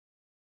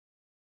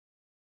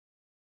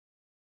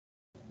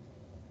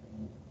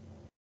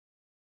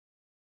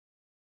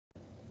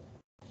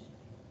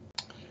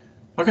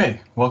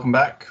Okay, welcome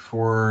back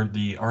for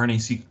the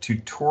RNA Seq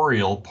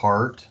tutorial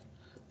part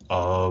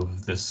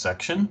of this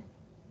section,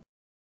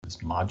 this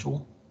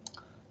module.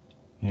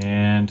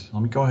 And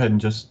let me go ahead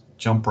and just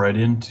jump right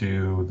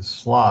into the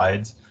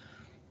slides.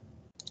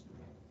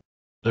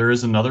 There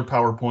is another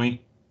PowerPoint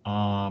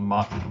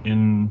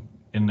in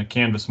the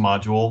Canvas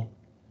module,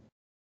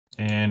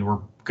 and we're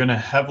going to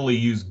heavily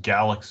use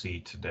Galaxy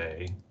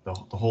today. The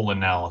whole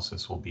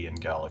analysis will be in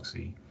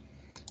Galaxy.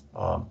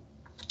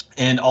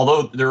 And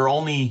although there are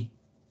only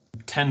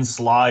 10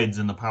 slides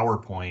in the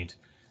PowerPoint,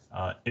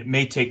 it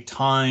may take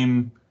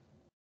time,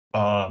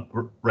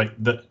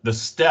 right? The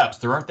steps,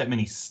 there aren't that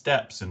many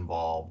steps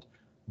involved,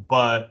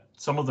 but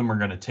some of them are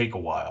going to take a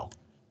while.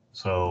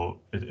 So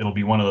it'll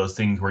be one of those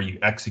things where you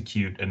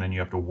execute and then you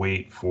have to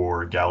wait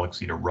for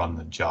Galaxy to run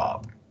the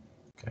job.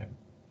 Okay.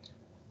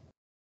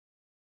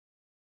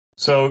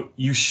 So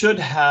you should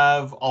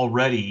have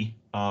already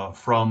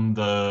from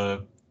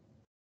the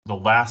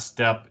last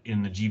step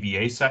in the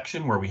GVA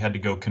section where we had to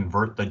go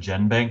convert the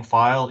GenBank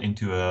file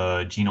into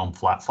a genome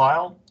flat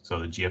file, so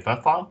the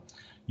GFF file.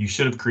 You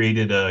should have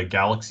created a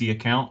Galaxy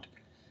account,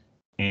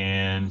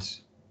 and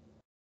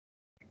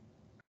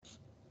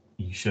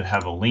you should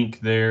have a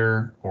link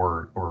there,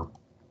 or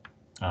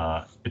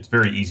it's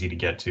very easy to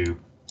get to.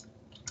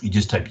 You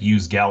just type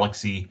use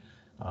Galaxy,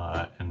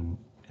 and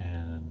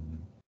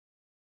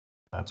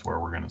that's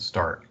where we're going to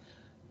start.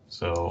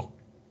 So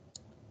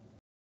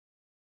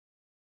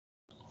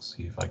I'll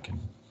see if I can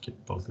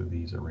get both of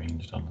these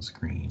arranged on the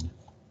screen.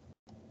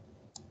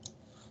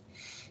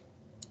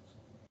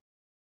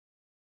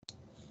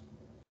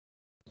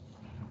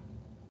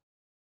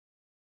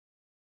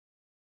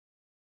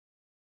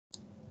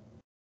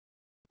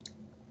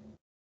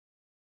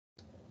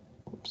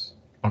 Oops.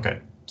 Okay,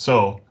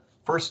 so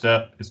first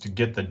step is to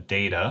get the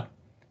data.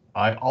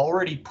 I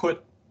already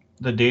put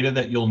the data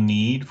that you'll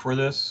need for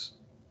this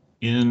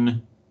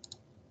in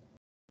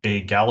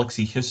a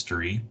Galaxy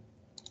history.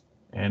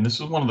 And this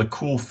is one of the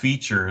cool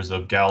features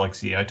of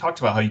Galaxy. I talked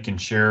about how you can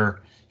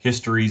share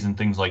histories and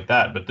things like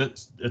that, but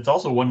it's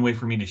also one way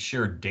for me to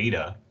share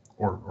data,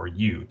 or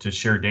you to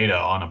share data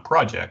on a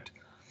project,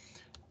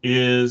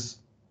 is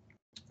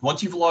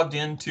once you've logged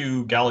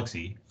into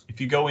Galaxy, if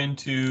you go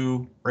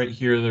into right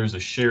here, there's a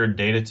shared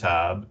data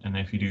tab, and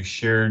if you do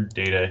shared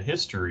data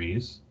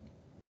histories,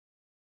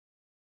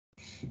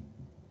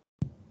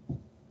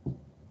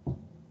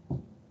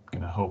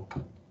 gonna hope,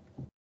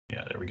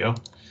 yeah, there we go.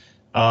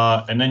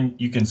 And then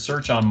you can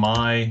search on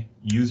my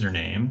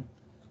username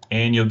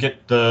and you'll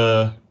get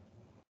the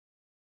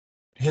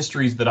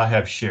histories that I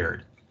have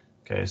shared.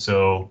 Okay,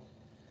 so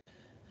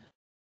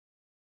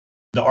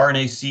the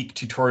RNA Seq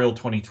tutorial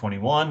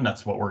 2021,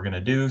 that's what we're going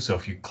to do. So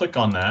if you click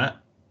on that,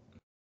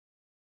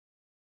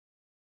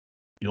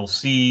 you'll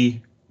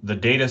see the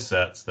data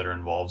sets that are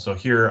involved. So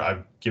here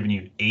I've given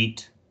you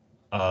 8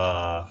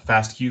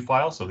 FASTQ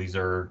files. So these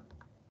are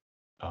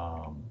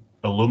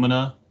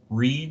Illumina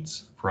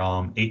reads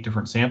from 8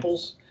 different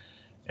samples.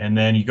 And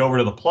then you go over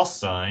to the plus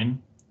sign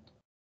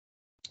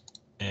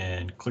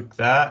and click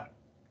that.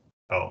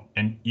 Oh,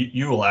 and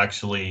you will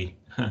actually,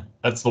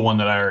 that's the one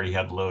that I already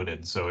had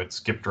loaded, so it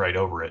skipped right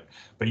over it.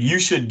 But you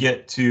should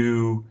get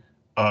to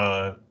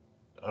a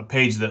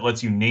page that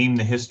lets you name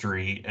the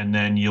history, and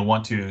then you'll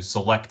want to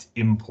select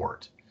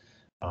import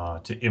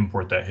to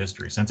import that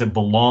history. Since it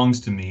belongs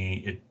to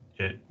me,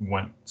 it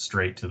went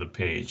straight to the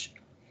page.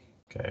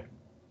 Okay.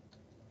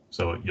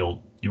 So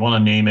you want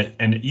to name it,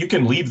 and you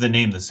can leave the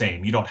name the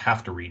same. You don't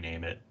have to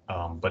rename it,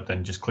 but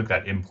then just click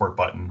that import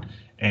button,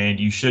 and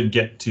you should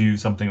get to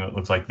something that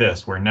looks like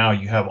this, where now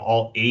you have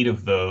all 8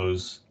 of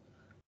those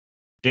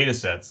data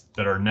sets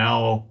that are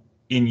now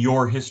in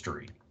your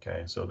history.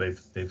 Okay, so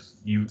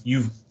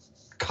you've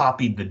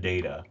copied the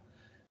data.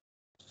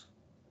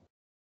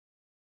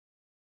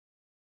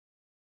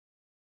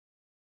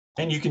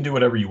 And you can do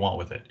whatever you want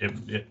with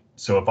it.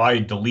 So if I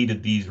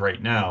deleted these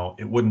right now,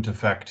 it wouldn't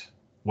affect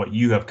what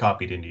you have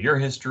copied into your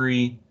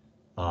history.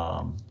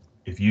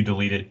 If you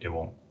delete it, it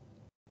won't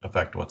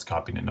affect what's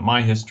copied into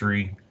my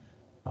history.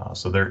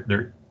 So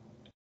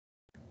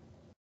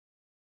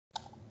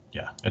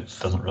yeah, it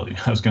doesn't really,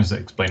 I was going to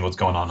explain what's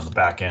going on in the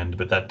back end,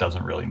 but that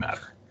doesn't really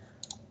matter.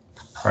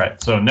 All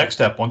right, so next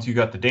step, once you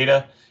got the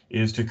data,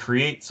 is to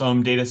create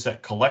some data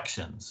set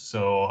collections.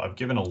 So I've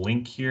given a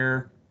link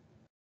here.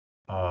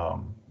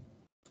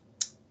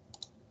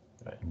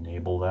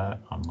 Enable that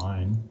on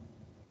mine.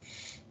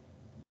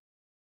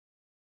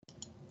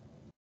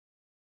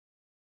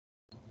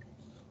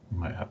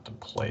 Might have to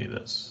play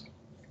this.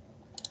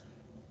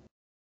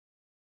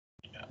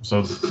 Yeah,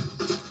 so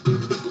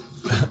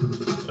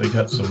they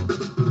got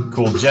some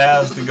cool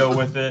jazz to go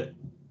with it,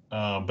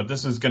 but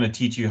this is going to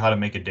teach you how to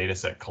make a data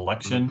set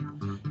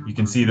collection. You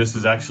can see this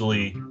is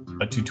actually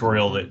a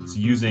tutorial that's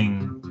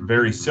using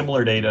very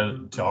similar data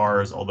to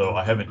ours, although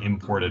I haven't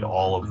imported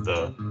all of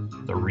the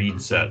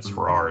read sets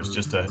for ours,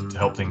 just to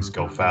help things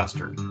go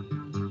faster.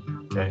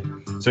 Okay,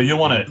 so you'll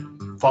want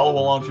to follow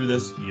along through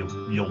this.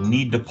 You'll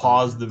need to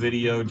pause the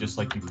video just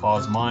like you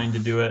pause mine to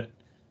do it,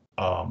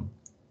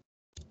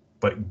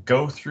 but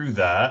go through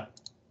that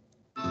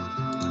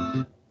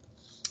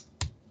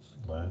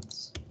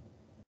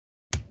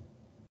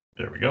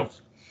There we go.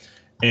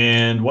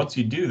 And once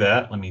you do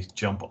that, let me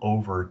jump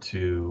over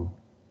to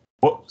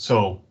what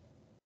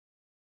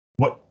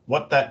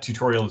that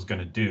tutorial is going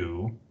to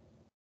do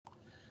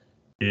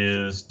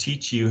is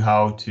teach you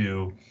how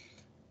to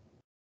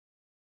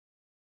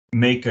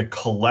make a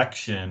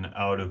collection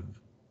out of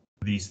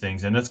these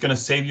things, and that's going to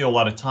save you a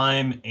lot of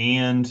time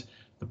and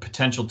the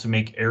potential to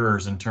make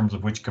errors in terms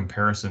of which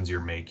comparisons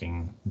you're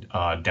making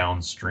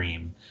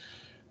downstream.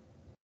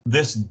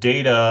 This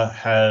data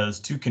has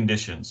two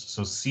conditions,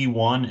 so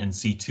C1 and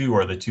C2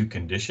 are the two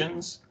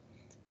conditions.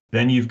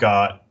 Then you've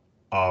got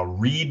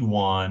read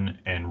 1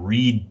 and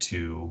read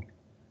 2,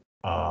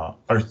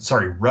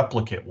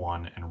 replicate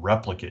 1 and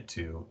replicate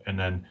 2, and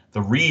then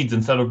the reads,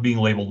 instead of being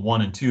labeled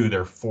 1 and 2,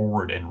 they're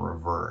forward and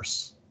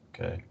reverse.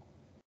 Okay,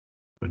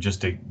 so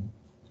just to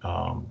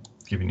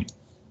give you an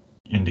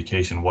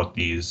indication what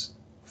these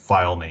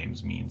file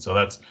names mean. So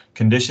that's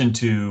condition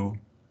 2,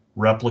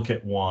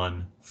 replicate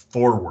 1,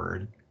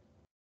 forward.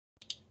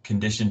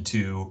 Condition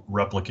 2,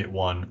 replicate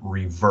 1,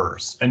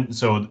 reverse. And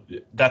so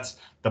that's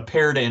the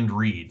paired end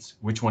reads.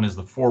 Which one is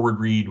the forward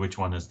read? Which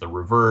one is the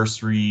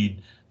reverse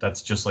read?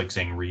 That's just like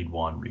saying read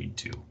 1, read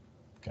 2.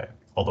 Okay,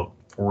 although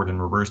forward and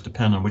reverse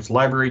depend on which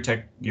library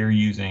tech you're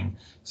using.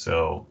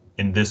 So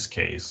in this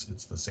case,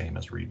 it's the same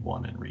as read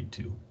 1 and read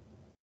 2.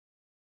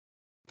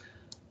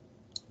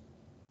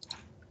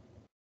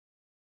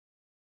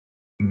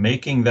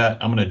 Making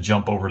that, I'm going to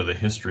jump over to the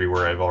history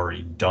where I've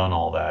already done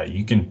all that.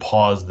 You can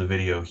pause the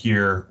video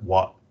here,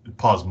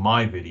 pause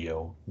my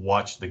video,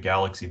 watch the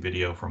Galaxy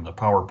video from the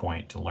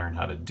PowerPoint to learn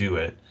how to do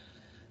it.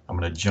 I'm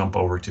going to jump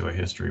over to a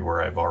history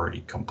where I've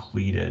already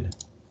completed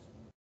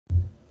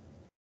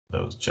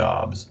those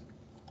jobs.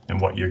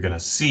 And what you're going to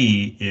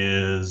see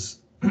is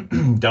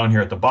down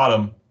here at the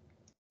bottom,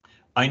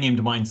 I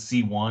named mine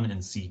C1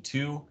 and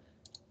C2,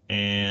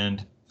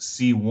 and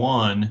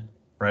C1,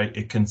 right,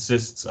 it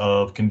consists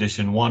of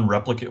condition 1,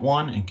 replicate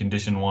 1, and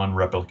condition 1,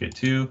 replicate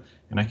 2,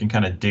 and I can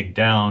kind of dig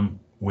down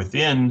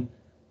within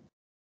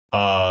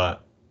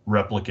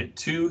replicate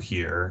 2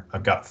 here.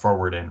 I've got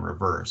forward and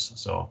reverse,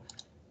 so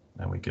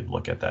then we could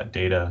look at that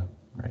data,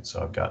 right?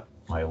 So I've got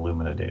my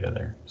Illumina data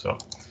there, so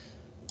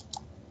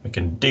I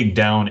can dig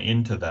down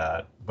into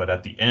that, but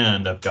at the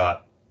end I've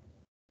got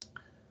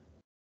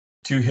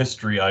two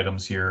history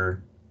items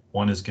here.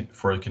 One is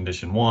for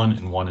condition 1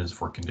 and one is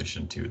for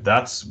condition 2.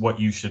 That's what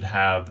you should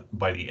have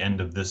by the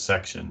end of this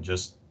section.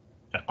 Just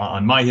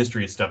on my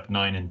history, it's step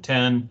 9 and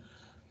 10.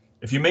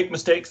 If you make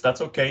mistakes,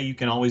 that's okay. You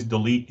can always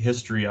delete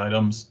history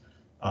items.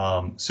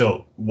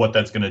 So what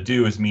that's going to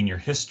do is mean your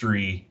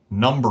history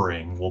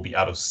numbering will be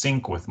out of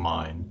sync with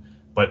mine,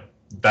 but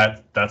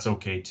that's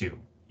okay too.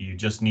 You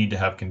just need to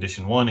have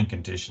condition 1 and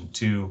condition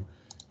 2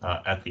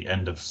 at the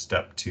end of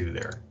step 2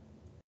 there.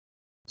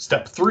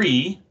 Step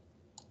 3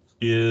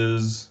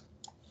 is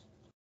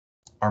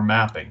our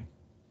mapping.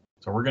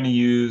 So we're going to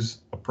use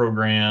a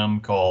program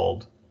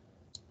called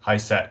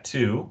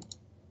HiSat2.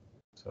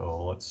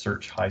 So let's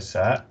search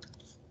HiSat.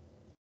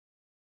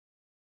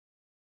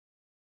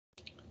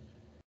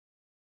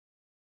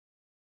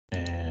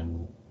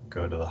 And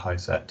go to the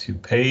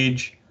HiSat2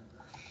 page.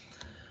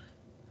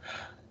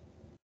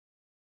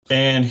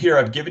 And here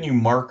I've given you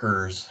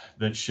markers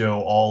that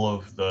show all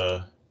of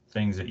the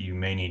things that you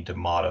may need to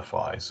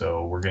modify.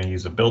 So we're going to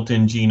use a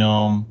built-in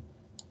genome.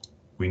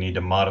 We need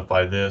to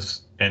modify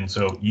this. And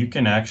so you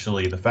can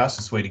actually, the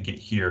fastest way to get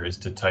here is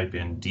to type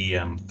in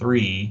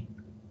DM3,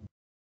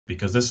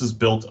 because this is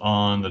built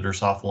on the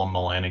Drosophila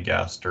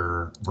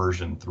melanogaster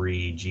version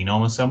 3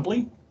 genome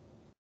assembly.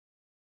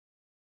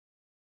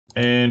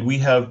 And we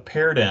have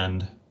paired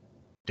end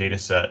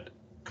dataset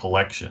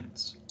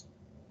collections.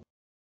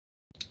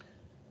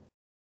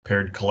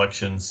 Paired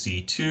collections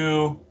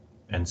C2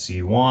 and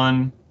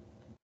C1.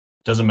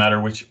 Doesn't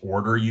matter which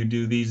order you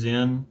do these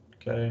in,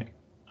 okay?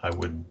 I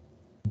would,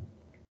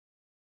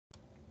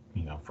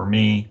 for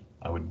me,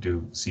 I would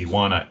do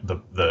C1.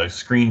 The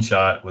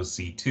screenshot was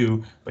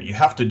C2, but you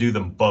have to do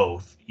them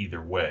both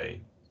either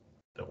way.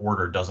 The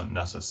order doesn't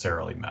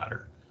necessarily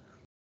matter,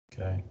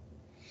 okay?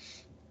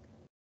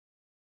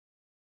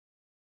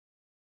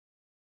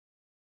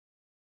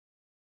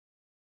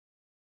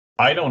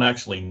 I don't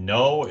actually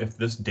know if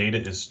this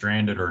data is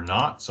stranded or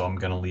not, so I'm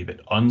going to leave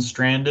it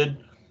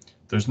unstranded.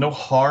 There's no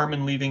harm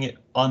in leaving it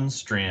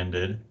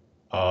unstranded.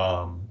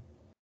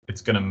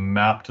 It's going to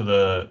map to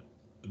the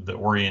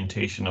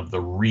orientation of the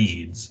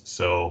reads.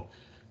 So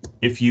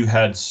if you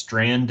had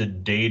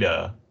stranded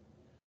data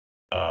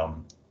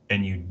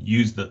and you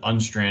use the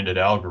unstranded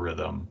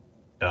algorithm,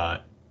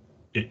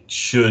 it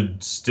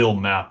should still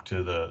map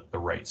to the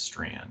right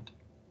strand.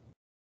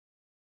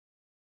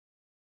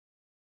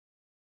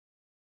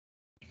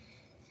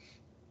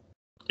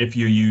 If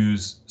you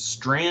use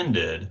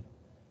stranded,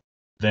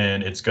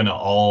 then it's going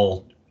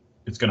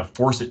to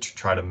force it to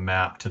try to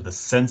map to the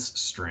sense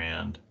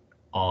strand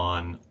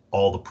on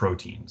all the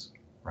proteins,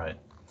 right?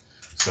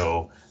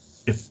 So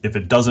if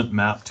it doesn't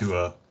map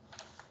to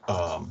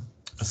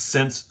a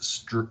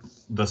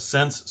the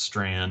sense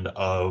strand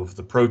of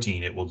the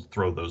protein, it will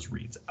throw those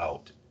reads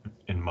out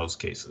in most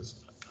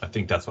cases. I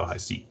think that's what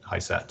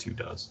HiSat2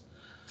 does.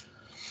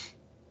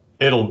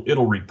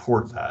 It'll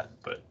report that,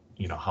 but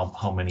you know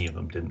how many of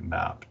them didn't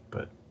map,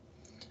 but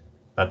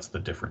that's the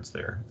difference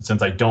there.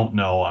 Since I don't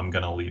know, I'm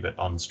going to leave it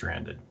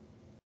unstranded.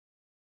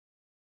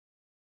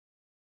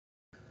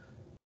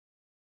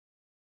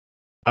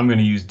 I'm going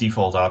to use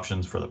default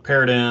options for the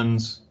paired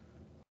ends.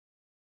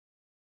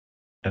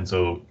 And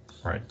so,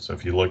 right, so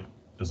if you look,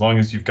 as long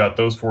as you've got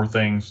those 4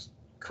 things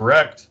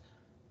correct,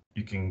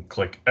 you can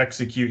click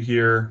execute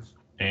here.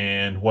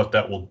 And what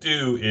that will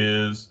do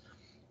is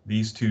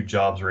these 2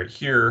 jobs right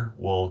here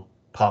will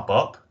pop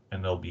up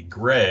and they'll be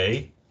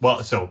gray.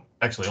 Well, so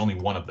actually only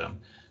one of them.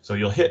 So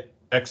you'll hit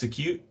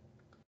execute.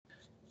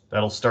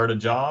 That'll start a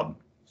job.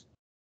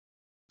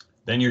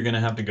 Then you're going to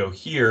have to go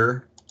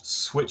here,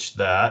 switch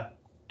that,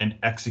 and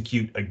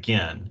execute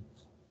again.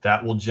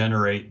 That will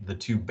generate the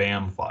 2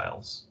 BAM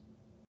files.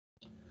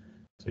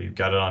 So you've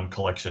got it on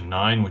collection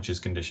 9, which is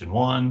condition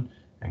 1,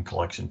 and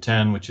collection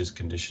 10, which is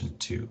condition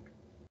 2.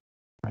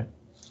 Right?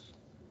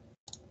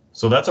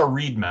 So that's our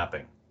read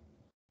mapping.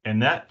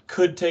 And that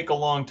could take a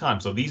long time.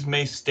 So these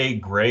may stay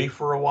gray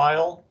for a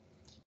while,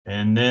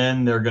 and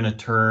then they're going to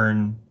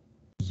turn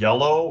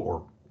yellow,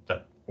 or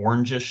that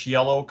orangish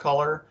yellow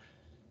color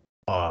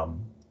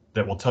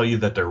that will tell you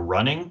that they're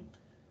running.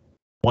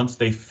 Once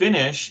they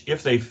finish,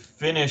 if they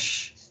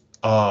finish,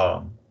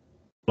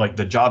 like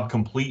the job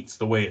completes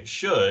the way it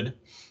should,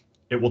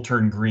 it will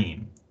turn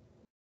green.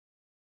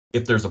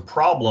 If there's a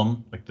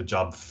problem, like the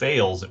job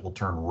fails, it will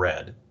turn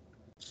red.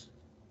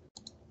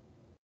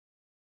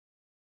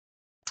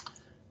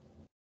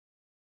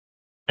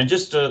 And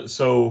just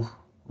so,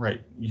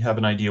 right, you have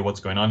an idea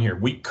what's going on here.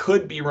 We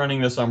could be running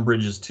this on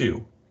bridges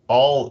too.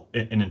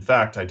 And in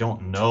fact, I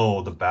don't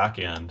know the back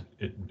end.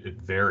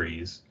 It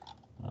varies.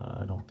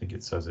 I don't think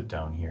it says it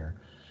down here.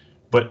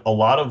 But a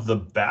lot of the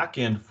back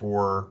end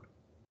for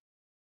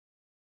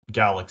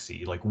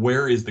Galaxy, like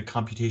where is the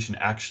computation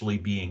actually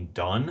being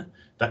done?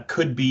 That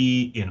could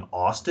be in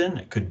Austin,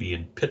 it could be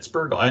in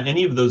Pittsburgh.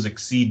 Any of those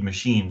Exceed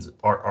machines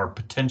are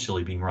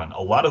potentially being run.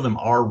 A lot of them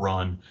are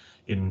run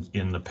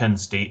in the Penn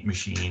State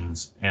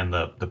machines and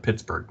the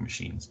Pittsburgh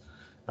machines.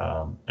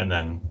 And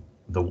then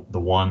the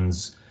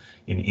ones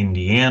in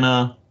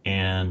Indiana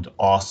and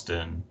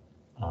Austin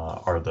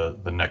are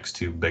the next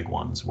 2 big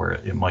ones where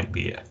it might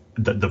be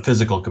the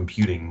physical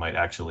computing might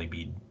actually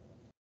be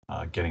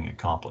getting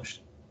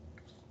accomplished.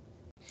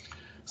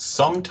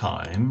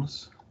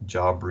 Sometimes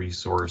job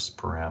resource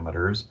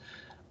parameters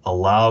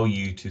allow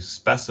you to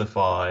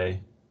specify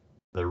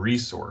the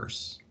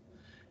resource.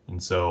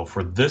 And so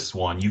for this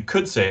one, you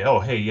could say, oh,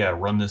 hey, yeah,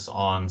 run this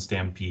on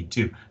Stampede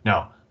 2.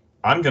 Now,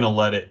 I'm going to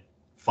let it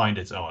find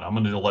its own. I'm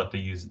going to let it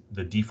use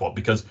the default,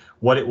 because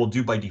what it will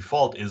do by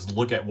default is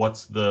look at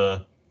what's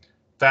the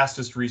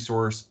fastest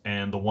resource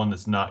and the one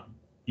that's not.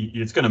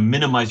 It's going to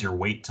minimize your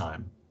wait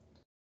time.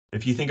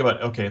 If you think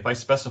about, okay, if I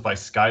specify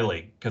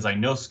Skylake, because I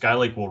know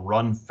Skylake will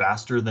run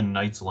faster than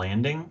Knight's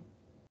Landing.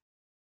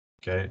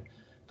 Okay,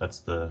 that's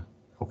the,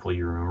 hopefully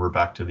you remember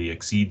back to the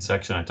Exceed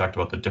section. I talked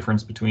about the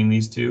difference between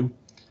these 2.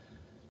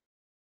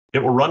 It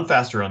will run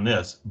faster on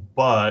this,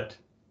 but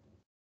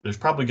there's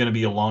probably going to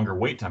be a longer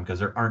wait time because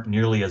there aren't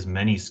nearly as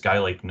many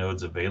Skylake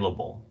nodes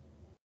available.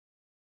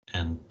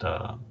 And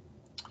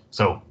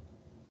so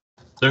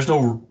there's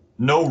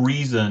no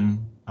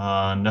reason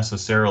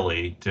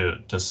necessarily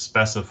to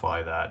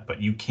specify that, but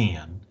you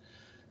can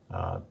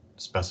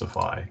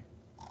specify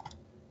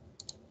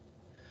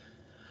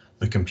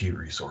the compute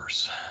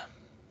resource.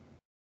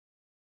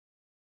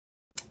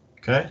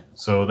 Okay,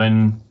 so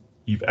then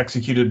you've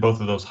executed both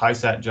of those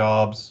HiSat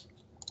jobs.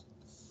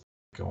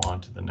 Go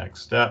on to the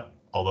next step,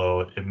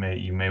 although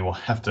you may well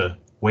have to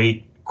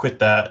wait, quit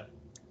that,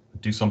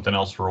 do something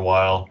else for a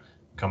while,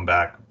 come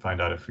back, find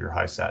out if your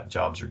HiSat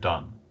jobs are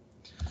done.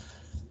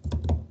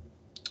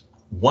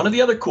 One of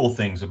the other cool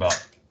things about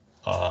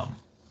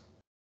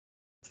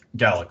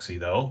Galaxy,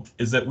 though,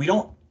 is that we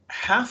don't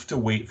have to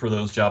wait for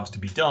those jobs to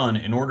be done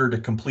in order to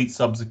complete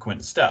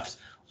subsequent steps.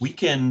 We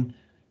can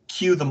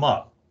queue them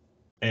up,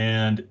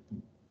 and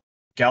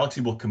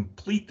Galaxy will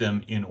complete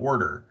them in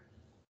order.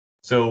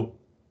 So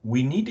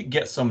we need to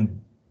get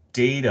some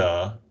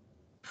data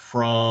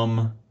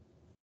from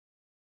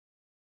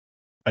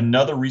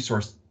another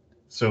resource.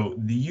 So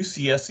the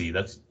UCSC,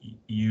 that's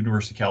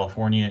University of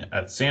California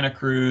at Santa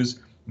Cruz,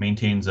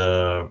 maintains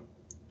a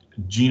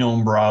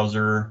genome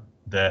browser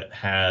that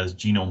has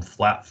genome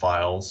flat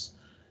files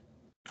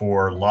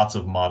for lots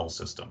of model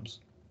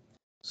systems.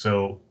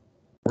 So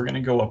we're going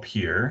to go up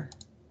here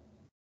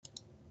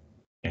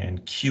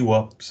and queue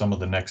up some of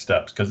the next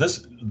steps,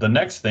 because the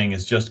next thing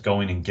is just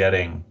going and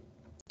getting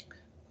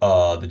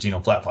the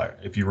genome flat file.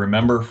 If you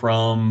remember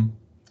from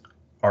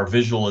our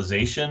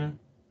visualization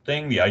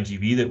thing, the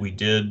IGV that we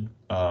did,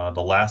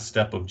 the last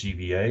step of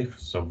GVA,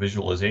 so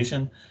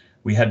visualization,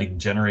 we had to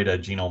generate a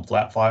genome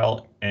flat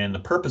file, and the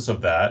purpose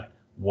of that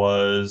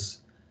was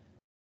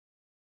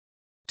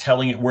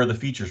telling it where the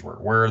features were,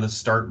 where are the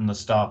start and the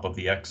stop of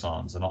the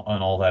exons and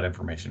all that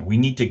information. We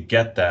need to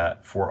get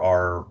that for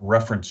our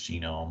reference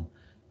genome,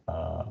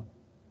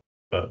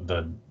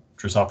 the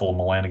Drosophila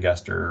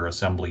melanogaster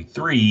assembly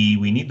 3.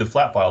 We need the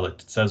flat file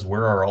that says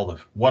where are all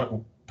the, what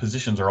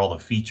positions are all the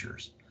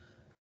features.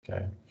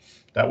 Okay,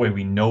 that way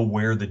we know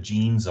where the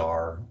genes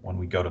are when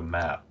we go to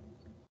map.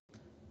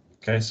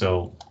 Okay,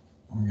 so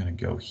I'm going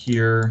to go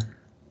here,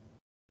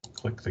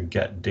 click the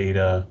get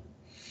data,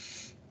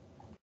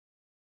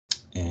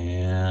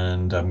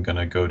 and I'm going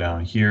to go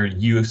down here,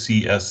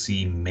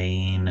 UCSC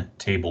main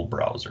table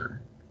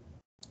browser.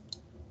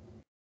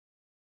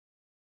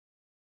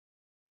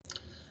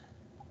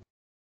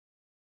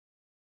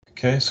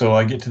 Okay, so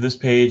I get to this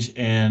page,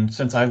 and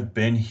since I've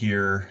been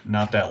here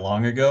not that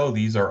long ago,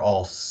 these are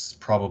all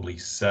probably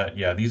set.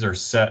 Yeah, these are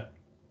set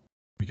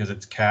because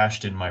it's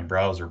cached in my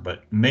browser,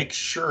 but make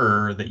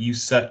sure that you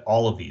set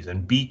all of these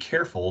and be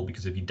careful,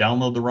 because if you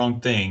download the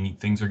wrong thing,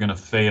 things are going to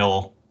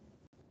fail.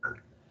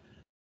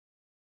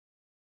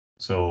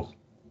 So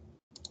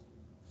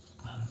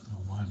I don't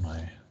know why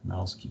my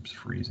mouse keeps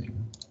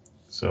freezing.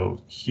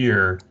 So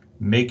here,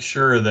 make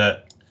sure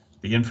that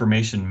the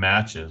information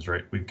matches,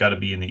 right? We've got to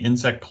be in the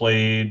insect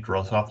clade,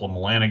 Drosophila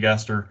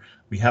melanogaster.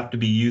 We have to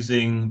be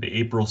using the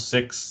April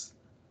 6th.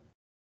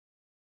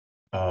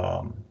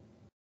 I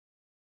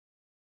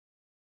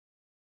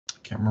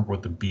can't remember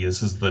what the B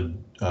is. This is the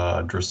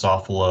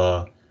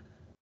Drosophila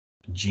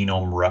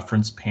genome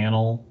reference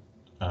panel,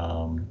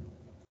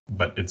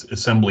 but it's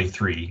assembly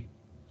 3.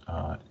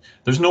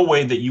 There's no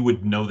way that you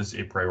would know this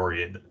a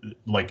priori.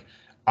 Like,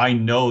 I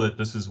know that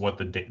this is what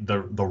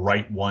the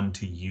right one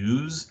to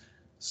use,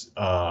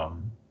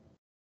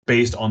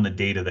 based on the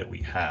data that we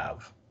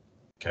have.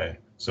 Okay,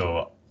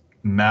 so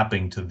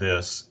mapping to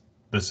this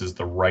is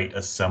the right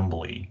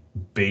assembly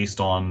based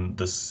on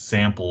the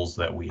samples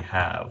that we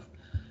have.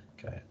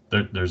 Okay,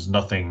 there's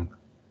nothing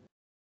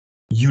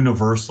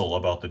universal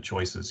about the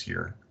choices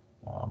here.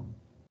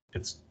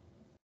 It's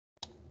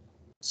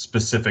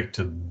specific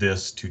to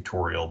this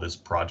tutorial, this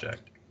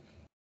project.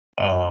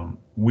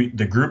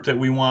 The group that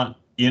we want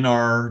in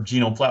our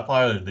genome flat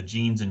file are the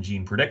genes and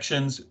gene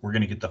predictions. We're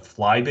going to get the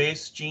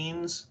fly-based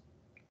genes,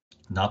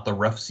 not the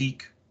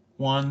RNA-seq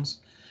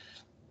ones.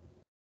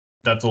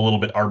 That's a little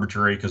bit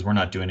arbitrary because we're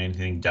not doing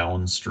anything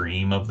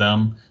downstream of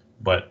them,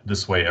 but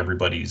this way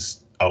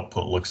everybody's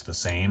output looks the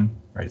same,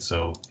 right?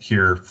 So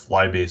here,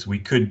 fly-based, we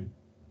could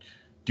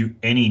do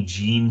any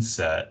gene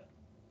set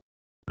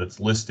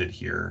that's listed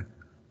here.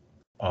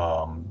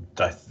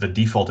 The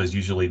default is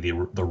usually the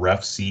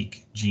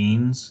RNA-seq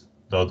genes,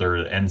 though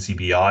they're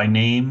NCBI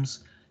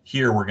names.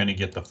 Here we're going to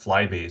get the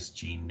fly-based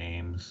gene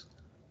names.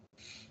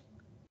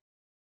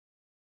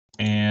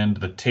 And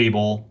the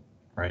table,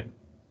 right?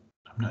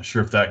 I'm not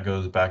sure if that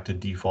goes back to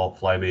default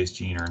fly-based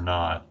gene or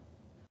not.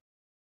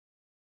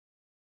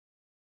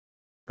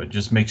 But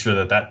just make sure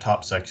that that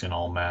top section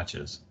all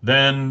matches.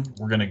 Then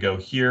we're going to go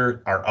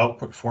here, our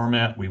output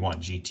format, we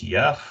want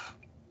GTF.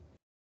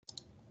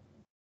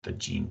 The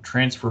gene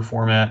transfer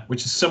format,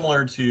 which is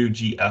similar to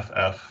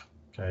GFF,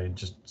 okay,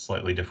 just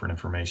slightly different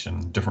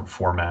information, different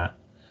format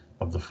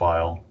of the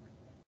file.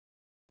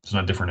 It's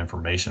not different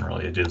information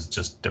really, it is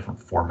just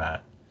different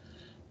format.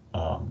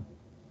 And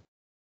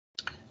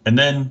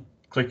then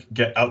click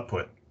get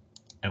output.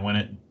 And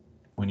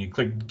when you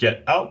click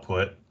get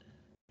output,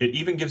 it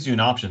even gives you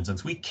an option.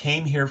 Since we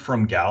came here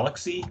from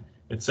Galaxy,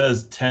 it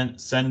says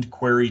send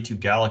query to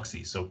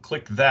Galaxy. So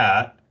click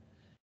that,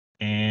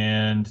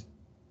 and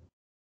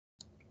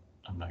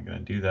I'm not going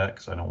to do that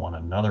because I don't want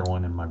another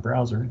one in my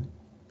browser.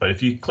 But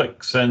if you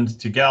click send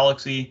to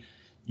Galaxy,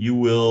 you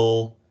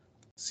will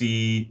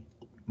see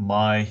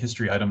my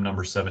history item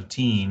number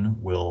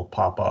 17 will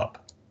pop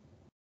up,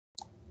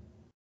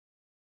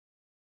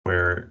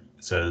 where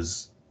it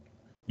says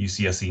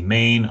UCSC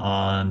main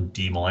on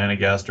D.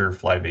 melanogaster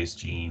fly-based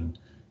gene.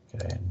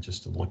 Okay, and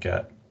just to look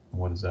at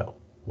what is that?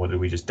 What did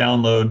we just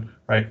download?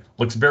 Right,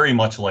 looks very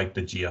much like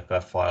the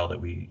GFF file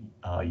that we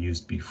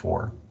used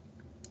before.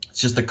 It's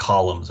just the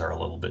columns are a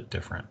little bit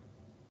different.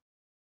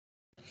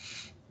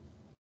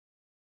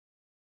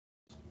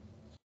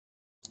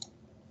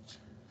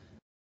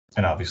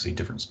 And obviously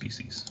different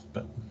species,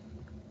 but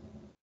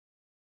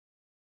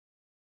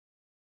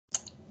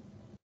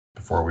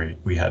before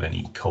we had an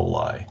E.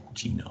 coli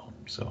genome,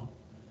 so.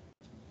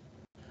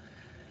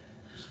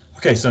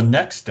 Okay, so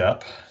next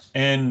step,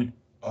 and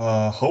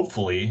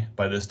hopefully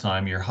by this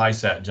time your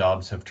HiSat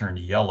jobs have turned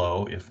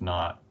yellow, if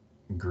not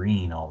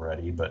green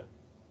already, but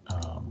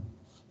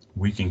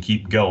we can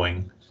keep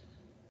going.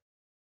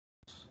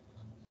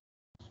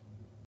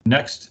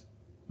 Next,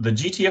 the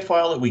GTF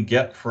file that we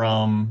get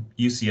from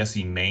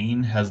UCSC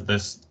main has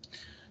this,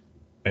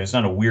 it's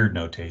not a weird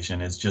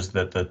notation, it's just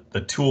that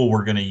the tool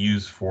we're going to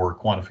use for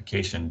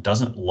quantification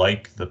doesn't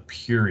like the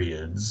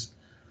periods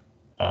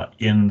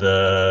in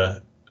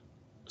the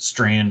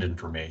strand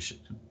information,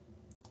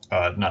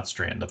 not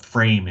strand, the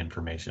frame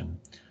information.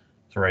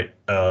 So right,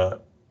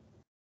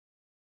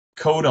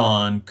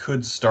 codon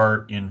could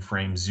start in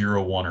frame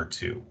 0, 1, or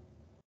 2.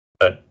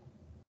 But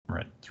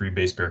right, 3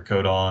 base pair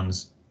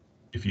codons.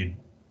 If you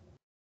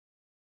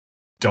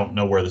don't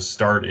know where the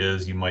start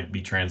is, you might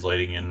be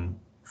translating in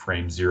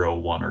frame 0,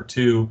 1, or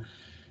 2.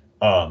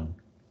 I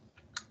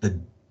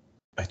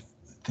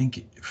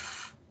think,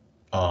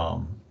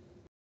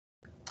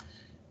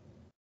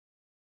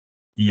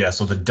 yeah,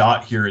 so the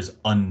dot here is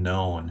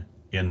unknown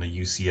in the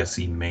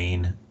UCSC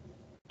main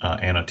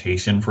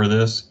annotation for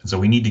this. And so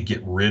we need to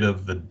get rid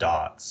of the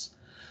dots.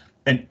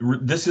 And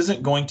this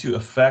isn't going to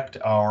affect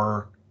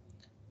our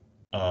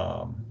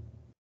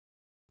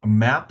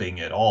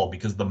mapping at all,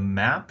 because the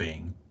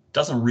mapping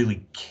doesn't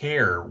really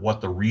care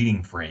what the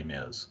reading frame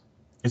is.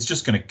 It's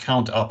just going to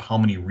count up how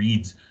many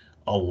reads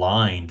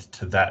aligned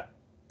to that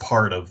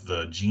part of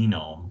the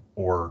genome,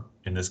 or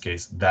in this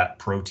case, that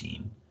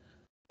protein.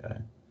 Okay.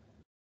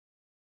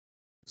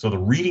 So the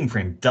reading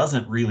frame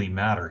doesn't really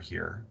matter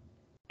here.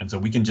 And so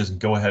we can just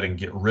go ahead and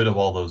get rid of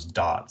all those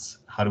dots.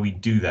 How do we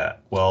do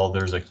that? Well,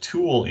 there's a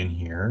tool in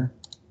here.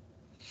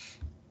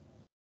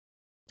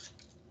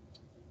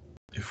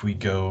 If we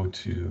go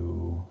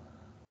to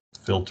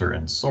filter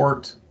and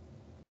sort,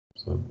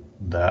 so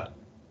that,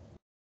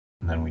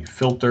 and then we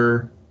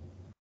filter,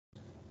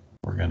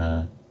 we're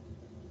gonna,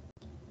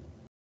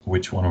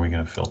 which one are we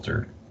gonna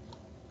filter?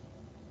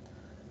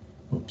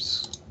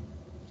 Oops.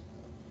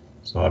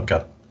 So I've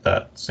got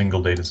that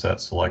single data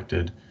set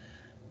selected,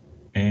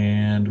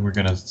 and we're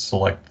gonna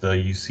select the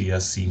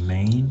UCSC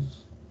main.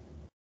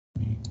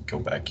 Let me go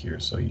back here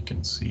so you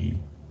can see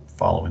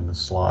following the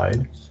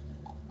slide.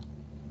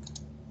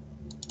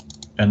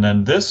 And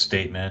then this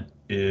statement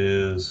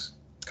is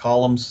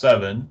column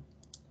 7,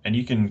 and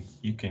you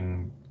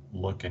can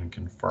look and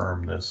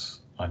confirm this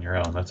on your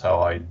own. That's how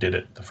I did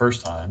it the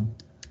first time.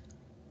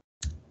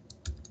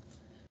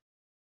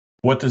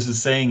 What this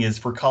is saying is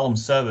for column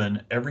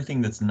 7,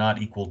 everything that's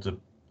not equal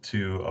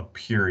to a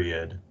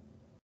period,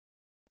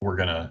 we're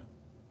gonna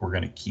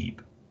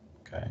keep.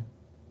 Okay.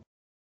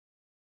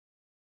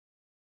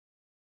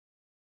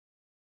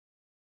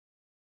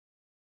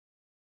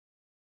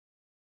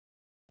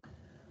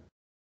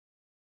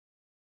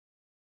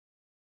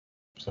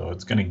 So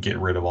it's going to get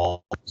rid of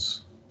all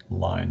those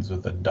lines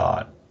with a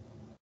dot.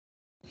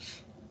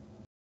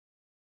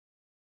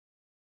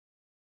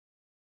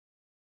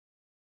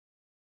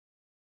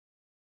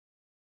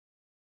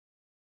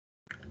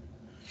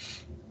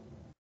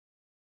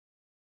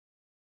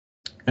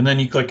 And then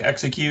you click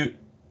execute,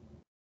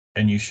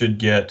 and you should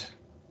get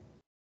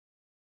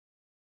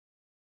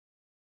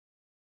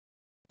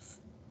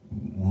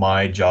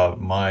my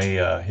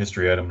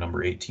history item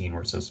number 18,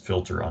 where it says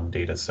filter on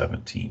data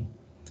 17.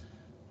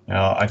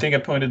 Now, I think I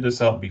pointed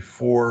this out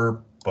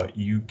before, but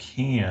you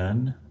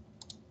can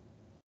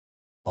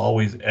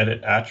always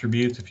edit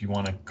attributes if you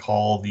want to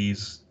call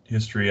these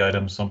history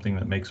items something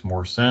that makes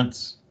more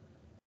sense.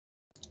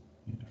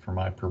 For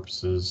my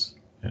purposes,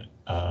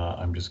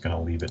 I'm just going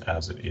to leave it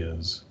as it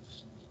is.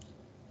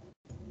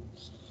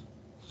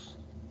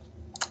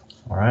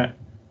 All right.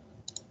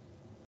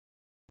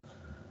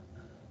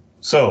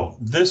 So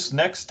this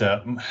next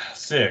step,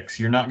 6,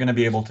 you're not going to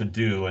be able to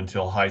do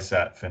until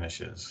HiSat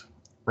finishes.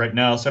 Right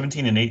now,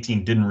 17 and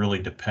 18 didn't really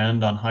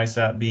depend on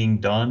HiSat being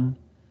done.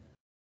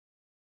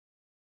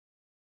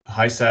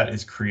 HiSat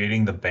is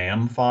creating the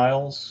BAM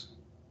files,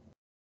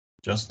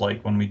 just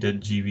like when we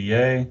did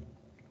GVA,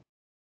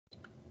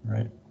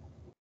 right?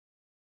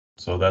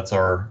 So that's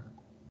our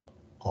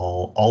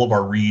all of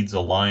our reads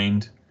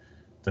aligned.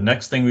 The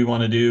next thing we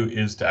want to do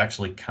is to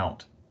actually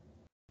count.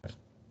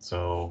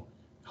 So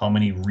how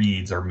many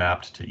reads are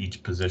mapped to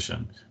each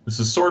position? This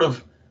is sort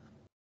of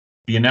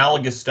the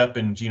analogous step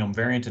in genome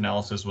variant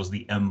analysis was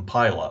the M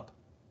pileup,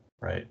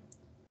 right?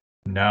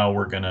 Now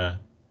we're going to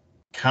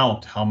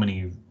count how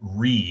many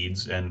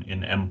reads, and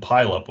in M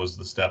pileup was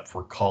the step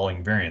for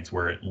calling variants,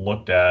 where it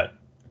looked at,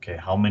 okay,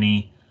 how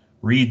many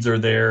reads are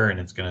there, and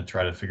it's going to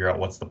try to figure out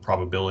what's the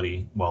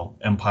probability. Well,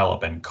 M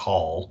pileup and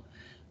call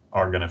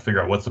are going to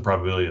figure out what's the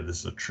probability that this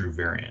is a true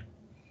variant.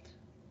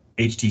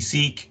 HT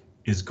Seq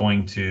is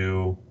going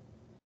to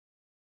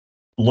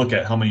look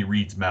at how many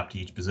reads map to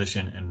each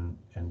position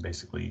and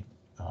basically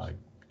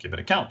give it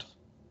a count.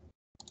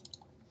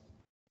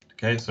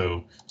 Okay,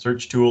 so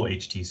search tool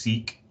HT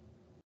Seq.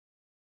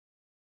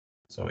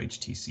 So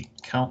HT Seq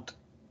count.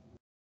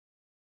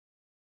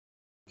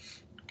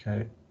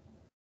 Okay.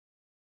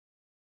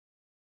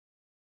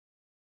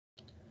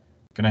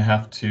 Gonna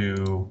have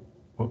to,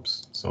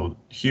 whoops. So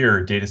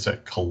here,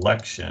 dataset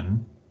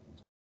collection.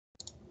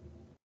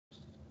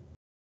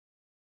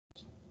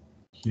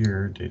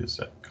 Here,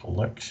 dataset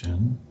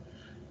collection.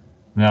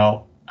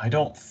 Now, I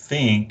don't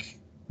think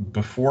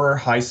before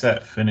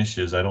HiSat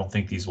finishes, I don't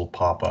think these will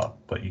pop up,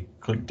 but you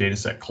click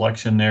dataset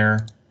collection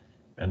there,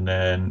 and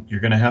then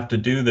you're going to have to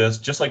do this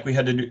just like we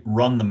had to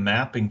run the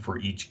mapping for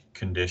each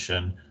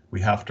condition.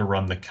 We have to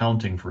run the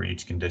counting for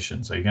each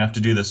condition. So you're going to have to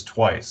do this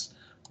twice.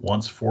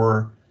 Once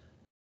for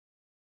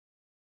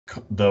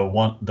the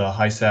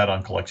HiSat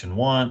on collection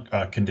 1,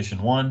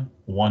 condition 1,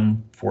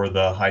 one for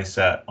the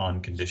HiSat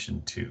on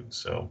condition 2.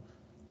 So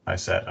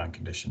HiSat on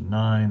condition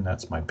 9,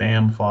 that's my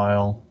BAM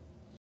file.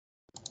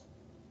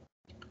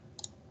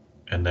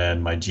 And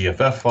then my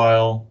GFF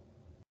file,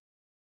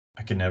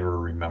 I can never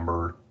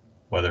remember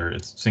whether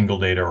it's single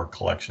data or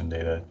collection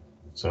data.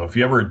 So if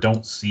you ever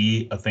don't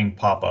see a thing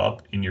pop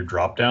up in your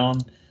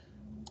dropdown,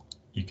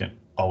 you can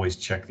always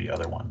check the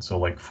other one. So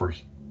like for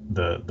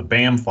the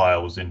BAM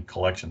file was in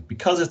collection.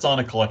 Because it's on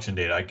a collection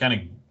data, I kind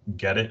of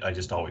get it. I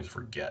just always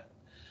forget.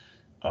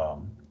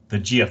 The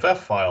GFF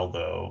file,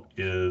 though,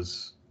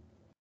 is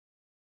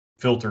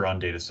filter on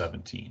data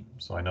 17.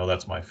 So I know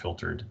that's my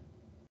filtered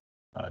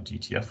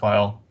GTF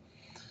file.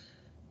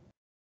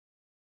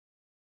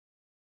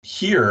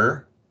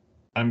 Here,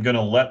 I'm going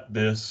to let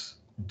this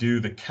do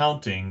the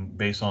counting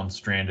based on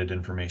stranded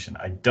information.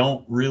 I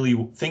don't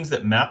really, things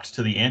that mapped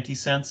to the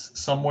antisense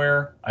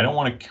somewhere, I don't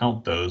want to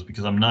count those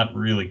because I'm not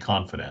really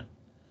confident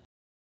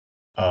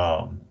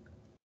that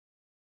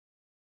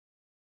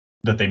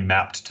they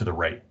mapped to the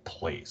right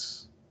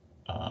place.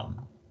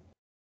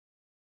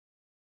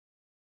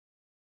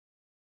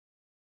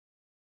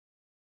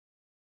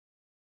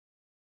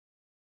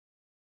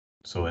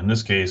 So in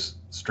this case,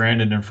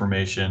 stranded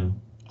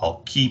information,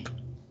 I'll keep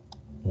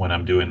when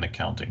I'm doing the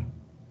counting.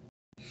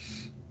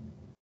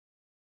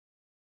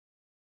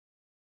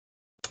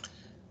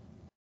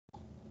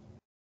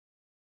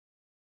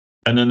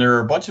 And then there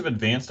are a bunch of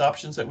advanced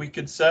options that we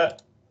could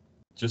set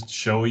just to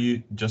show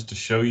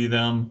you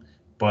them.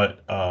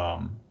 But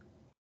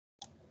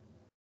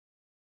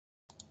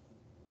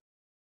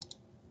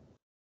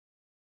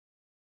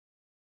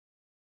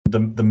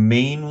the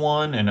main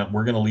one, and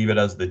we're going to leave it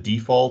as the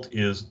default,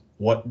 is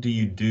what do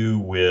you do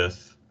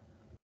with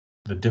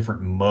the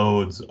different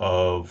modes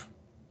of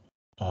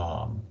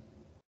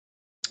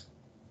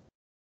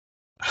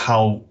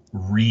how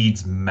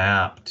reads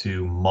map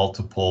to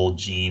multiple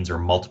genes or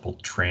multiple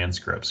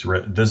transcripts.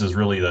 This is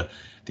really the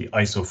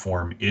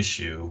isoform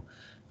issue,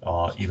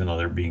 even though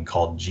they're being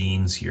called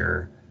genes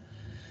here.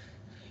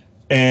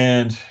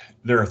 And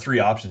there are three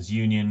options: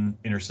 union,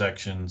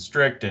 intersection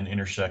strict, and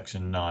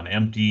intersection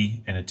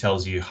non-empty. And it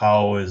tells you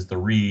how is the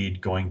read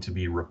going to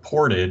be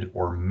reported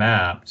or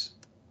mapped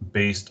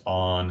based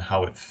on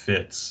how it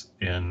fits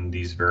in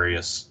these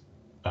various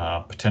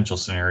potential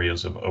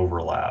scenarios of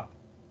overlap.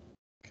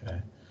 Okay.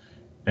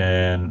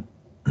 And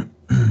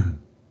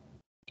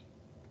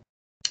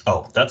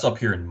oh, that's up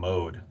here in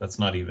mode. That's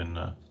not even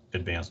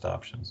advanced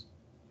options.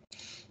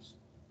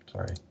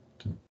 Sorry,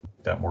 to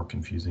make that more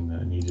confusing than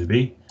it needed to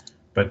be.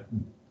 But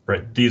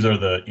right, these are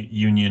the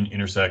union,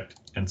 intersect,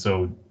 and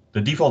so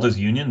the default is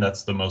union.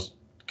 That's the most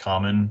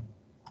common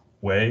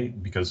way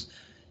because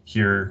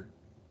here,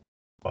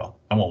 well,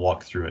 I won't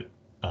walk through it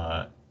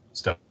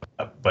step by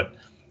step, but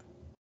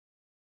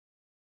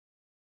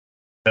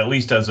at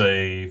least as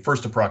a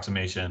first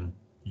approximation,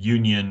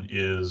 union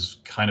is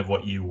kind of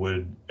what you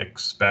would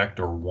expect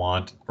or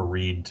want a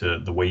read to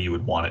the way you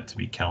would want it to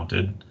be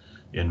counted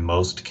in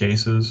most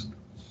cases.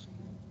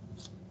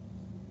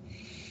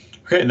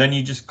 Okay, and then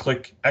you just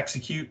click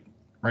execute,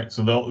 right?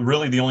 So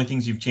really the only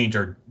things you've changed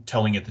are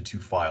telling it the two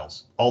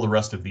files. All the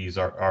rest of these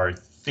are I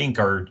think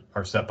are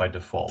set by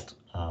default.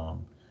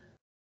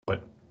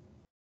 But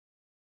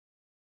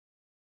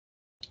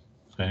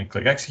then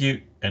click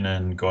execute, and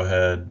then go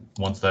ahead.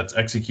 Once that's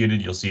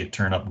executed, you'll see it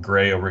turn up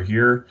gray over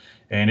here,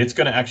 and it's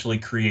going to actually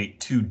create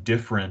two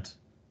different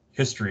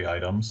history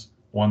items,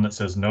 one that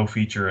says no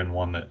feature and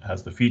one that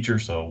has the feature.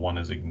 So one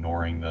is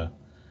ignoring the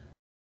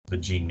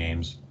gene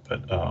names,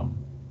 but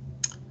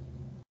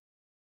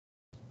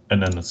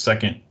and then the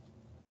second,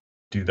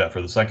 do that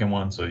for the second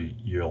one. So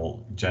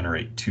you'll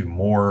generate two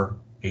more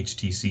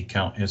HTC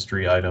count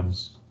history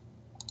items.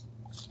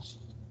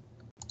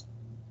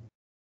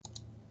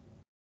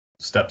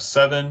 Step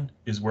 7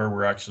 is where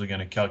we're actually going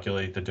to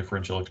calculate the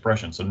differential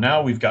expression. So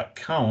now we've got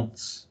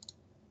counts.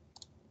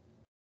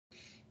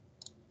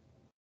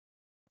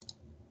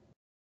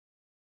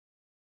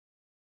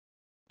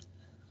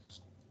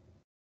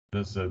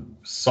 This is a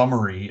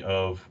summary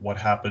of what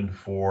happened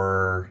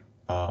for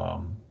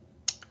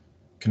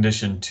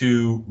condition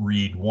 2,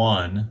 read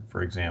 1,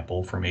 for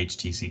example, from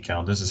HTC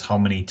count. This is how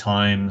many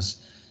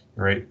times,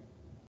 right?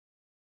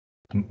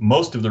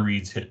 Most of the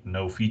reads hit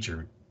no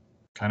feature,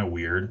 kind of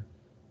weird.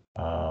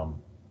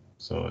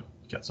 So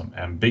you got some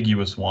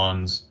ambiguous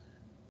ones,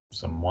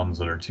 some ones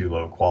that are too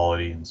low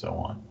quality, and so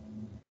on.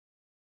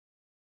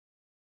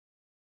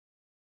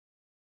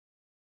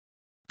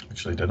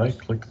 Actually, did I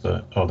click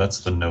the, oh,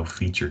 that's the no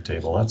feature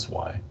table. That's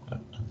why. I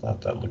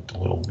thought that looked a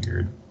little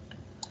weird.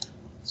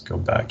 Let's go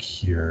back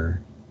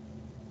here.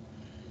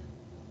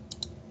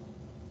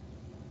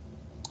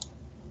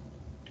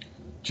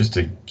 Just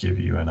to give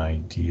you an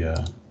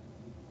idea.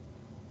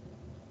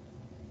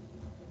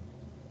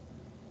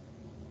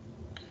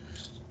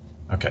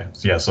 Okay,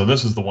 so yeah, so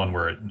this is the one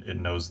where it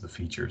knows the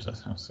features. I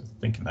was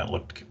thinking that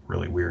looked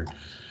really weird.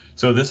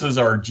 So this is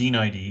our gene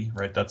ID,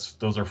 right?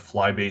 Those are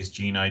fly-based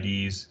gene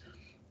IDs,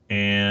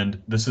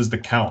 and this is the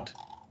count.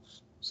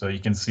 So you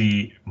can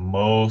see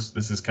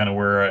this is kind of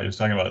where I was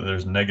talking about,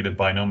 there's negative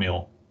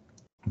binomial.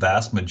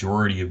 Vast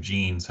majority of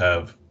genes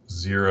have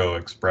 0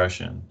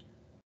 expression.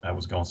 I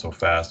was going so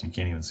fast, you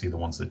can't even see the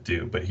ones that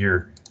do. But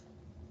here,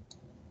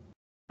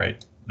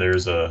 right,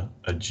 there's a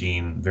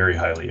gene very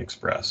highly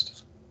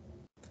expressed.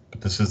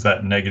 But this is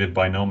that negative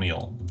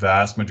binomial.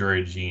 Vast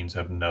majority of genes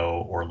have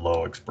no or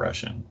low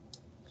expression.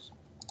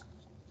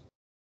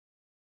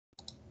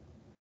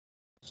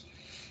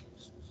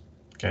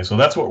 Okay, so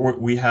that's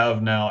what we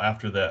have now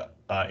after the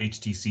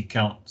HTC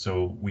count.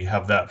 So we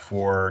have that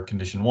for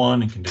condition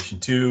 1 and condition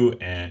 2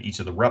 and each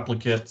of the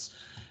replicates.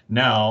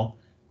 Now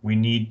we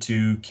need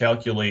to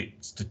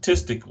calculate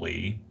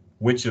statistically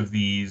which of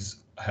these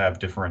have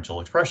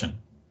differential expression.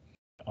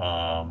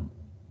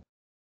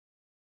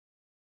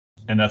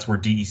 And that's where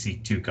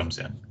DESeq2 comes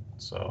in.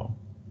 So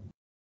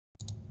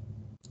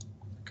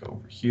go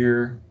over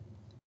here.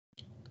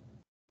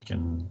 You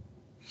can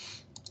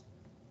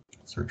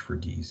search for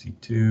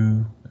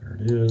DESeq2. There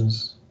it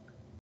is.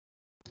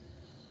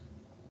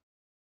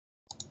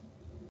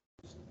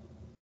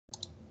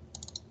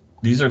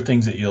 These are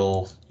things that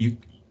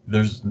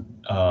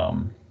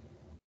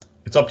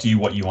it's up to you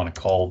what you want to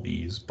call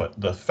these,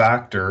 but the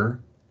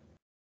factor,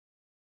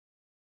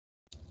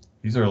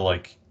 these are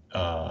like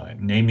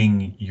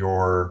naming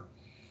your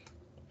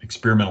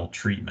experimental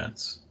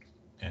treatments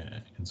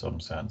in some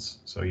sense.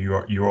 So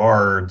you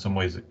are in some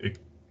ways,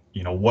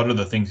 what are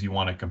the things you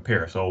want to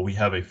compare? So we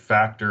have a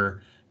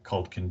factor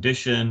called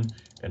condition,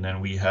 and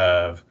then we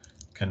have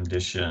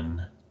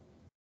condition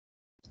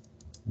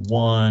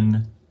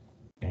 1,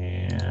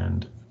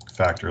 and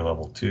factor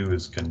level 2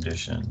 is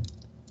condition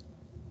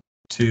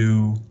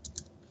 2.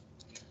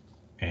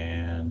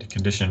 And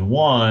condition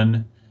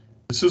 1,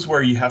 this is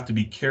where you have to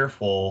be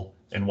careful,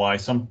 and why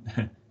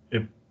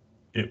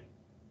it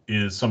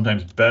is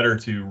sometimes better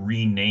to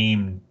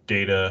rename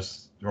data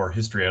or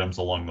history items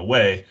along the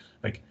way.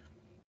 Like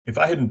if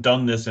I hadn't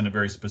done this in a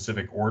very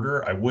specific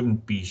order, I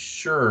wouldn't be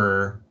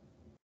sure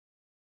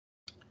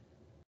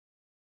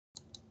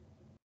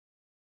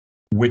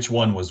which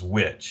one was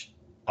which.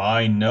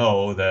 I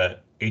know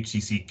that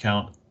HTC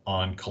count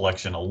on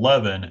collection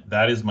 11,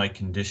 that is my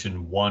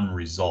condition 1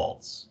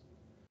 results.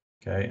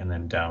 Okay, and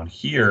then down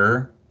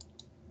here,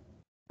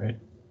 right,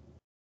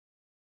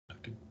 I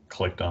have to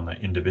click on the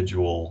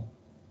individual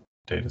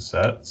data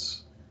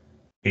sets.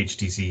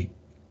 HTC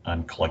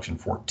on collection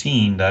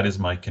 14, that is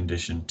my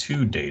condition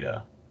 2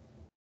 data.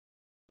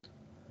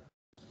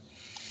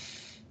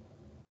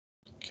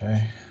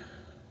 Okay,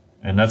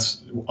 and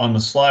that's on the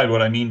slide.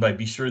 What I mean by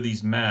be sure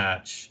these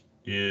match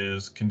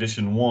is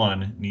condition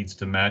 1 needs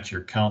to match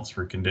your counts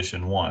for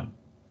condition 1.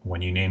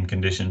 When you name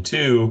condition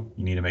 2,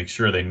 you need to make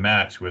sure they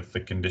match with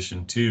the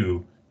condition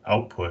 2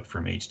 output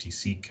from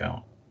HTC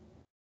count.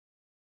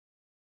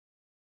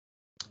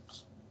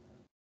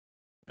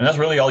 And that's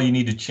really all you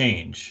need to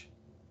change.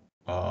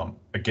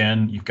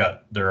 Again,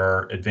 there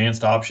are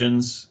advanced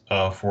options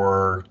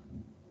for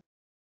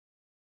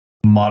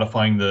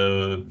modifying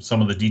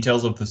some of the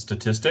details of the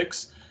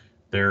statistics.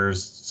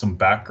 There's some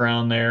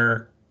background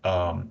there.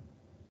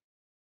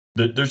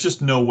 There's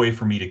just no way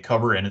for me to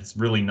cover, and it's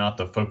really not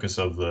the focus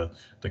of the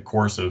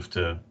course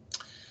to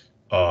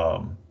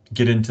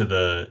get into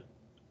the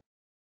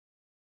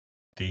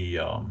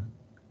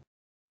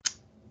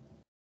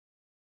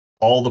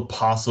all the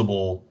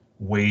possible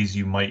ways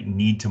you might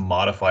need to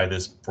modify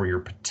this for your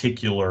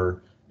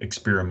particular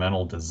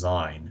experimental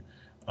design.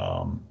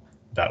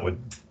 That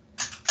would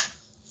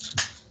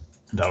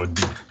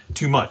be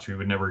too much. We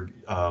would never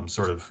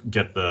sort of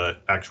get the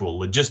actual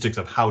logistics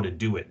of how to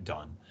do it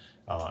done.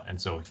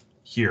 And so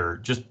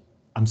here,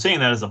 I'm saying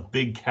that as a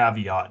big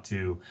caveat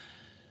to,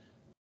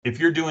 if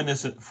you're doing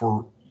this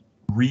for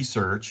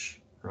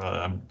research,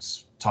 I'm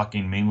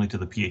talking mainly to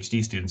the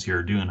PhD students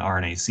here doing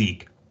RNA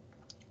Seq,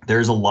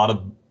 there's a lot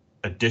of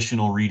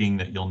additional reading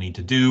that you'll need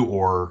to do,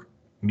 or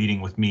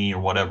meeting with me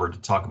or whatever to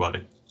talk about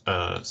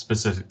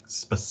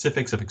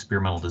specifics of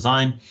experimental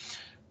design.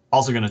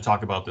 Also going to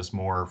talk about this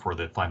more for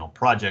the final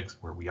projects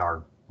where we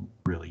are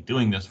really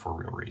doing this for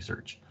real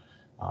research.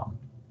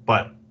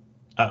 But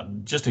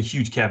just a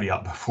huge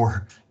caveat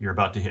before you're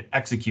about to hit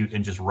execute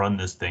and just run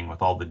this thing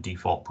with all the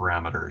default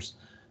parameters.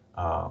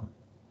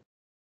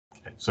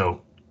 Okay,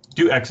 so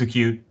do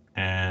execute,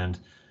 and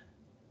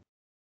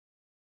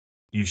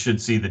you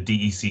should see the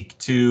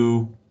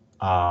DESeq2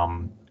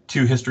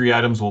 two history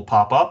items will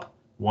pop up.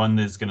 One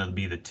is going to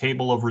be the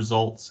table of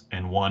results,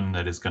 and one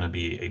that is going to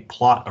be a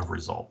plot of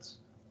results.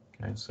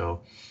 Okay,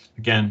 so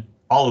again,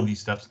 all of these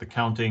steps, the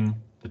counting,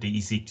 the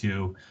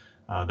DESeq2,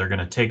 they're going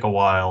to take a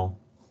while.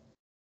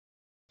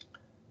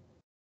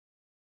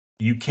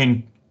 You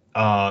can,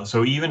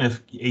 so even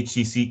if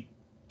HTC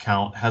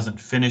count hasn't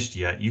finished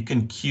yet, you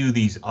can queue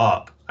these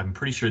up. I'm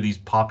pretty sure these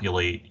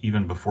populate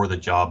even before the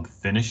job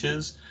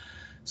finishes.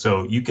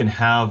 So you can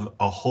have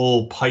a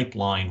whole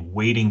pipeline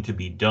waiting to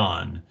be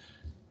done,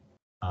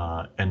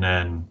 and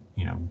then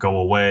go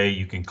away.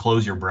 You can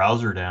close your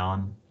browser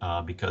down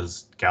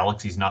because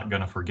Galaxy's not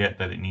going to forget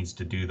that it needs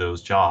to do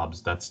those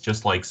jobs. That's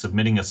just like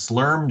submitting a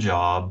Slurm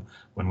job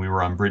when we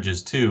were on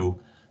Bridges 2.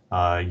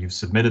 You've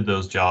submitted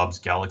those jobs.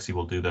 Galaxy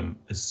will do them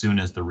as soon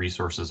as the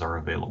resources are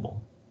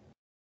available.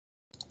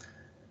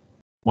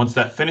 Once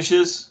that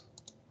finishes,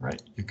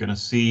 right, you're going to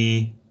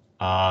see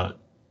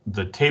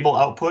the table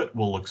output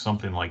will look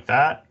something like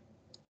that.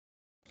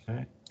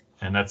 Okay,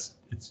 and it's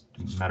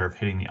a matter of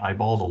hitting the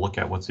eyeball to look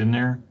at what's in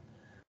there.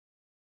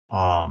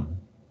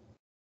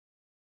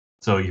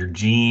 So your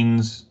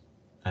genes,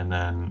 and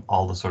then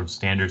all the sort of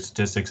standard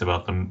statistics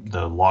about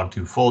the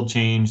log2 fold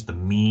change, the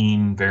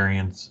mean,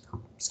 variance,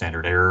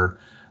 standard error,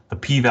 the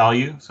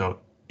p-value. So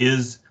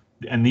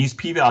and these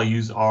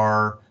p-values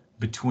are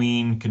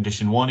between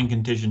condition 1 and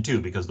condition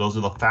 2 because those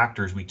are the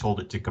factors we told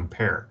it to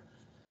compare.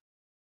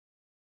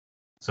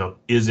 So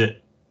is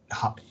it,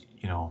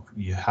 you know,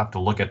 you have to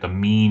look at the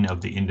mean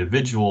of the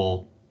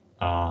individual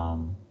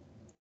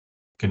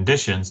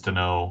conditions to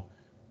know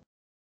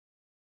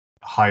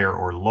higher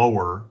or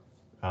lower.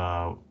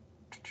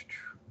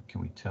 Can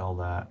we tell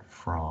that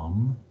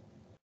from?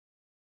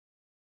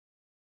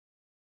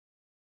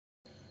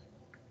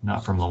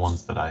 Not from the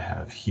ones that I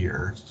have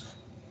here.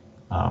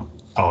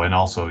 Oh, and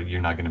also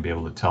you're not going to be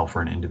able to tell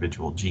for an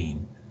individual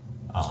gene.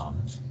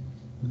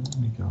 Let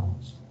me go.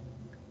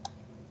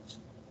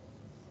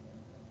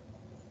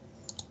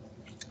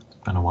 It's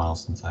been a while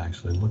since I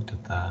actually looked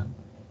at that.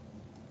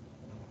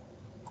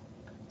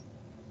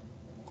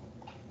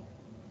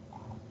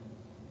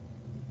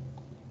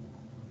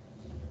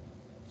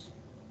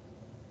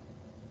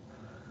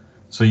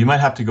 So you might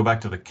have to go back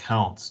to the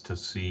counts to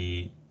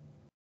see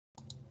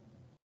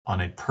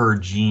on a per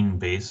gene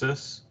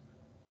basis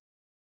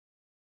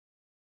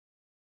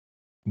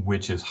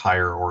which is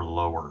higher or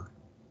lower.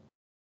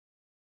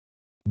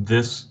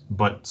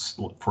 But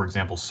for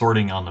example,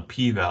 sorting on the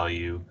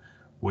p-value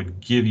would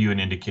give you an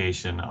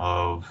indication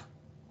of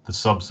the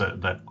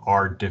subset that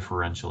are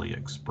differentially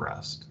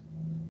expressed.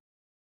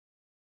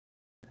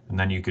 And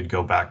then you could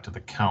go back to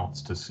the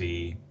counts to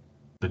see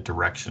the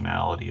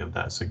directionality of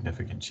that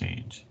significant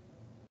change.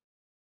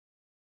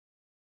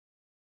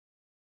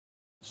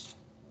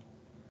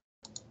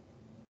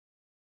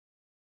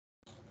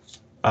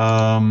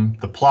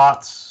 The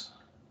plots,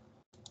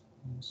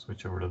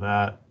 switch over to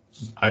that.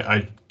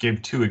 I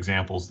gave two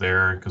examples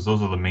there because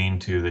those are the main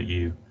two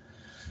that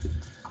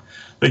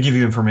they give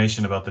you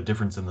information about the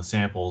difference in the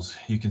samples.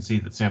 You can see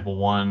that sample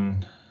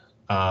 1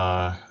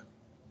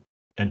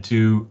 and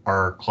 2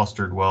 are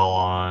clustered well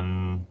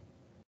on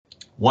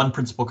one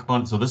principal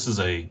component. So this is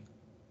a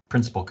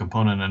principal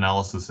component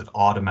analysis that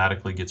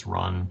automatically gets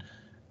run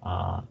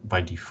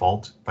by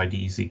default by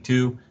RNA Seq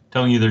 2,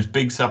 telling you there's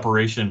big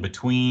separation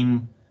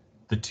between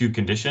the two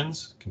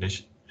conditions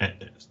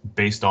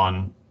based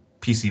on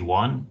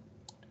PC1.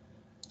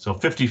 So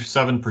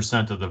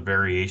 57% of the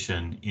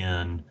variation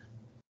in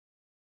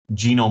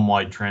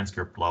genome-wide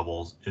transcript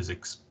levels is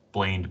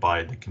explained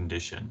by the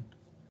condition.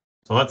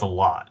 So that's a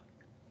lot.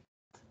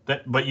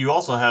 But you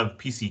also have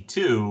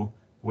PC2,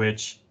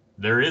 which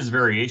there is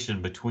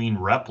variation between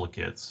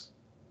replicates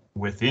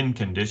within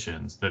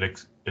conditions that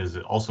is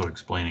also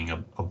explaining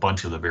a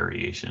bunch of the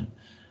variation.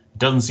 It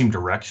doesn't seem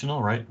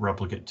directional, right?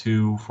 Replicate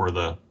 2 for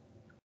the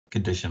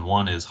condition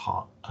 1 is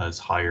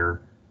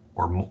higher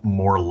or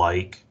more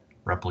like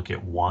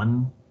replicate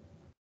 1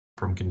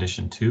 from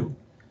condition 2.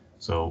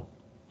 So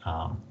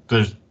I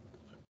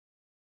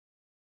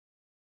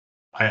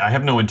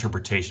have no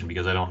interpretation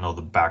because I don't know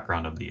the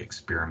background of the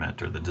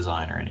experiment or the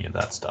design or any of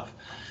that stuff.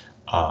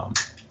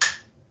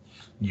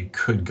 You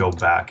could go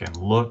back and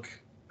look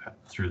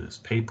through this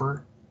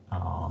paper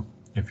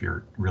if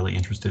you're really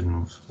interested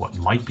in what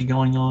might be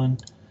going on.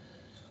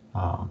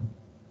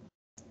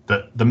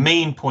 The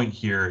main point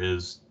here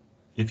is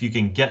if you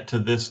can get to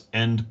this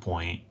end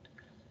point,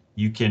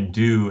 you can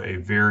do a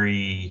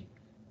very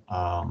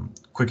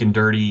quick and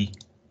dirty,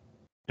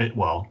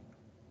 well,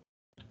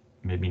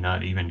 maybe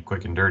not even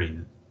quick and dirty.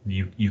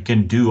 You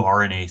can do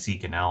RNA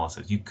seq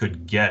analysis. You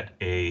could get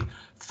a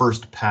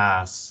first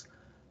pass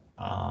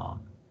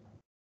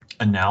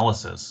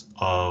analysis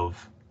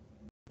of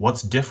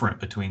what's different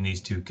between these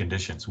two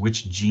conditions,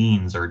 which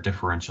genes are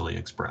differentially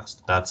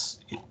expressed.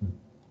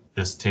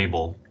 This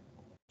table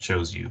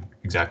shows you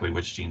exactly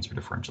which genes are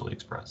differentially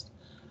expressed.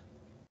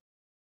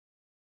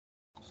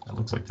 It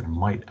looks like there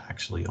might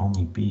actually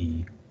only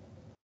be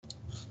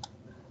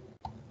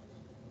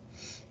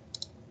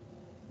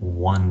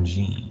one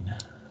gene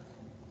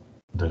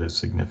that is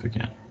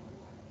significant.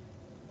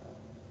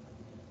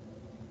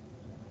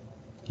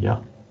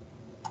 Yeah,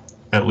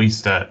 at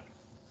least at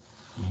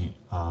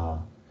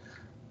 0.05,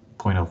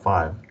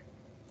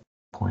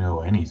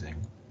 0.0 anything.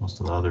 Most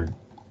of the other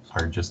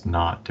are just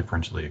not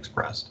differentially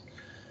expressed.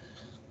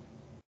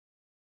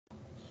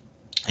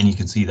 And you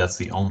can see that's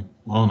the only,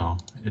 well, no,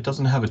 it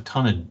doesn't have a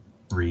ton of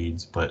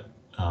reads, but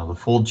the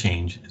fold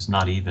change is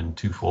not even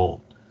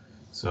twofold.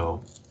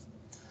 So,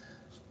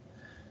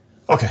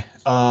 okay,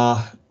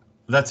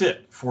 that's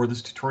it for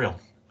this tutorial.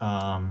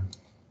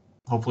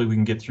 Hopefully we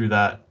can get through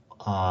that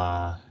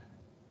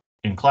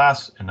in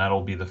class, and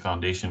that'll be the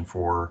foundation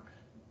for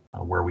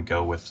where we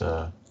go with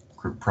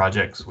group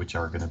projects, which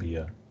are going to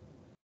be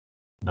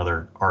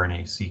another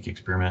RNA seq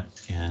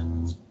experiment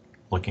in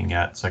looking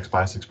at sex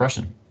bias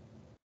expression.